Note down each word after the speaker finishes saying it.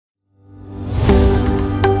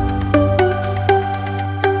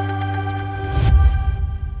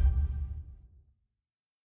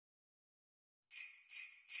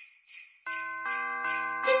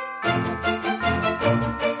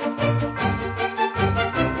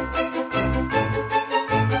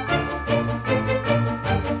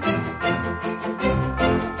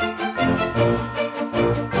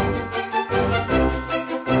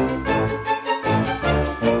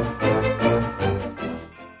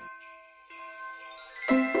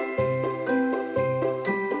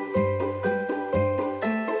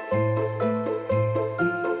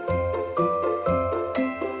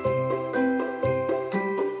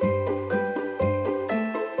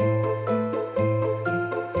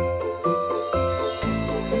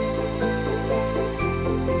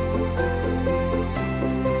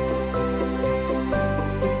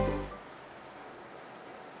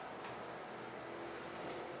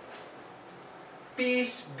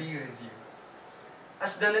be with you.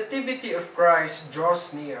 As the Nativity of Christ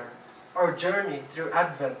draws near, our journey through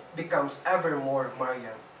Advent becomes ever more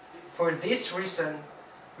Marian. For this reason,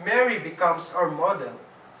 Mary becomes our model,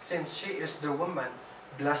 since she is the woman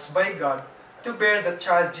blessed by God to bear the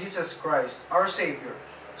child Jesus Christ, our Savior,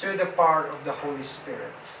 through the power of the Holy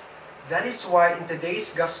Spirit. That is why in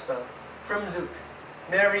today's Gospel from Luke,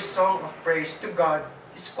 Mary's song of praise to God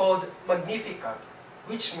is called Magnificat,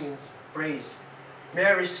 which means praise.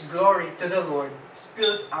 Mary's glory to the Lord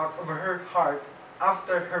spills out of her heart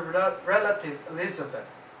after her relative Elizabeth,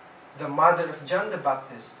 the mother of John the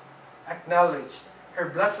Baptist, acknowledged her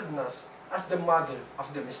blessedness as the mother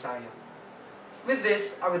of the Messiah. With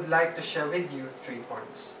this, I would like to share with you 3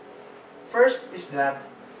 points. First is that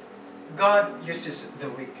God uses the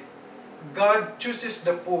weak. God chooses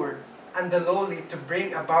the poor and the lowly to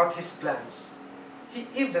bring about His plans. He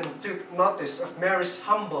even took notice of Mary's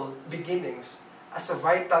humble beginnings as a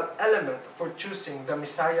vital element for choosing the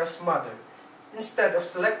Messiah's mother, instead of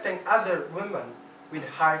selecting other women with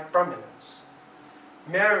high prominence.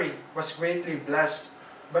 Mary was greatly blessed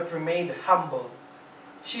but remained humble.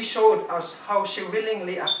 She showed us how she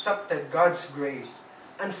willingly accepted God's grace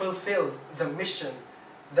and fulfilled the mission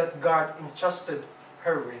that God entrusted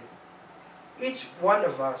her with. Each one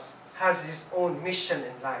of us has his own mission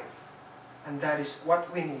in life, and that is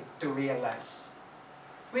what we need to realize.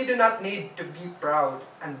 We do not need to be proud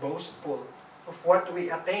and boastful of what we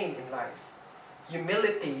attain in life.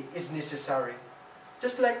 Humility is necessary,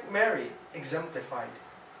 just like Mary exemplified.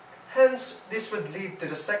 Hence, this would lead to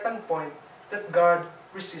the second point, that God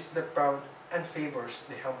resists the proud and favors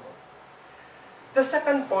the humble. The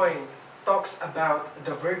second point talks about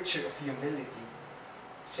the virtue of humility.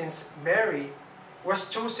 Since Mary was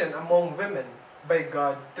chosen among women by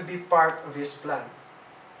God to be part of His plan.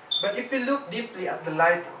 But if we look deeply at the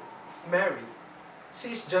life of Mary,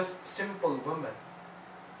 she is just a simple woman.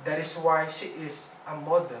 That is why she is a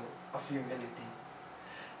model of humility.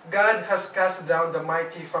 God has cast down the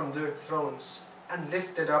mighty from their thrones and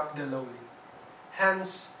lifted up the lowly.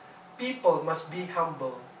 Hence, people must be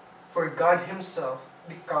humble, for God Himself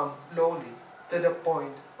became lowly to the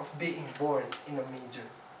point of being born in a manger.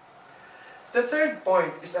 The third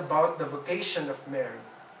point is about the vocation of Mary.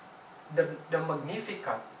 The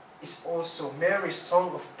Magnificat is also Mary's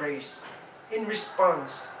song of praise in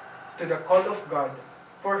response to the call of God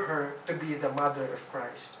for her to be the mother of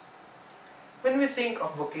Christ. When we think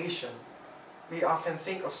of vocation, we often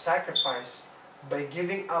think of sacrifice by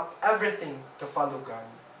giving up everything to follow God.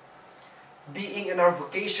 Being in our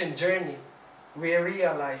vocation journey, we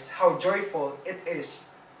realize how joyful it is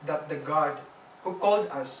that the God who called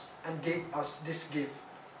us and gave us this gift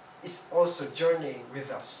is also journeying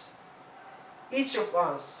with us. Each of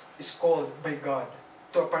us is called by God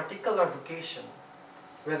to a particular vocation,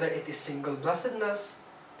 whether it is single blessedness,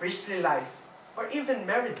 priestly life, or even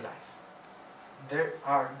married life. They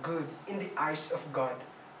are good in the eyes of God,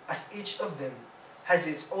 as each of them has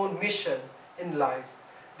its own mission in life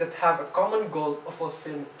that have a common goal of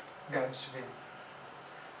fulfilling God's will.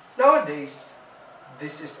 Nowadays,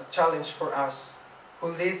 this is a challenge for us who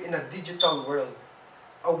live in a digital world,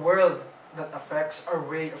 a world that affects our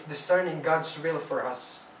way of discerning God's will for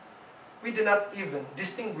us. We do not even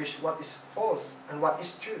distinguish what is false and what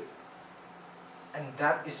is truth. And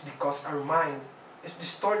that is because our mind is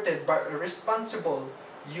distorted by irresponsible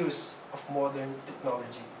use of modern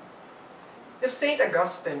technology. If St.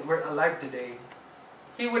 Augustine were alive today,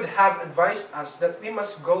 he would have advised us that we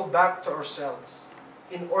must go back to ourselves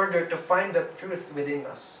in order to find the truth within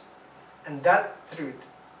us. And that truth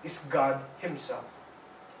is God Himself.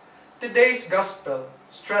 Today's Gospel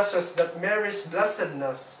stresses that Mary's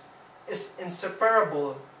blessedness is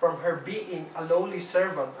inseparable from her being a lowly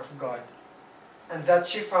servant of God, and that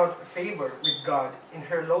she found favor with God in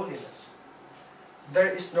her lowliness. There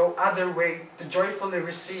is no other way to joyfully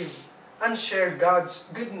receive and share God's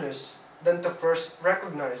goodness than to first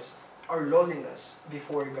recognize our lowliness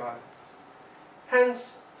before God.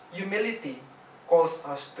 Hence, humility calls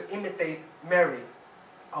us to imitate Mary,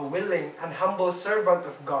 a willing and humble servant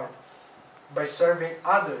of God, by serving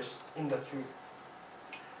others in the truth.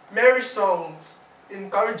 Mary's songs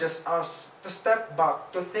encourages us to step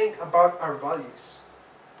back to think about our values.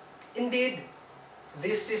 Indeed,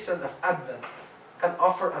 this season of Advent can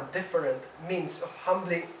offer a different means of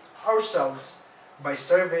humbling ourselves by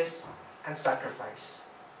service and sacrifice.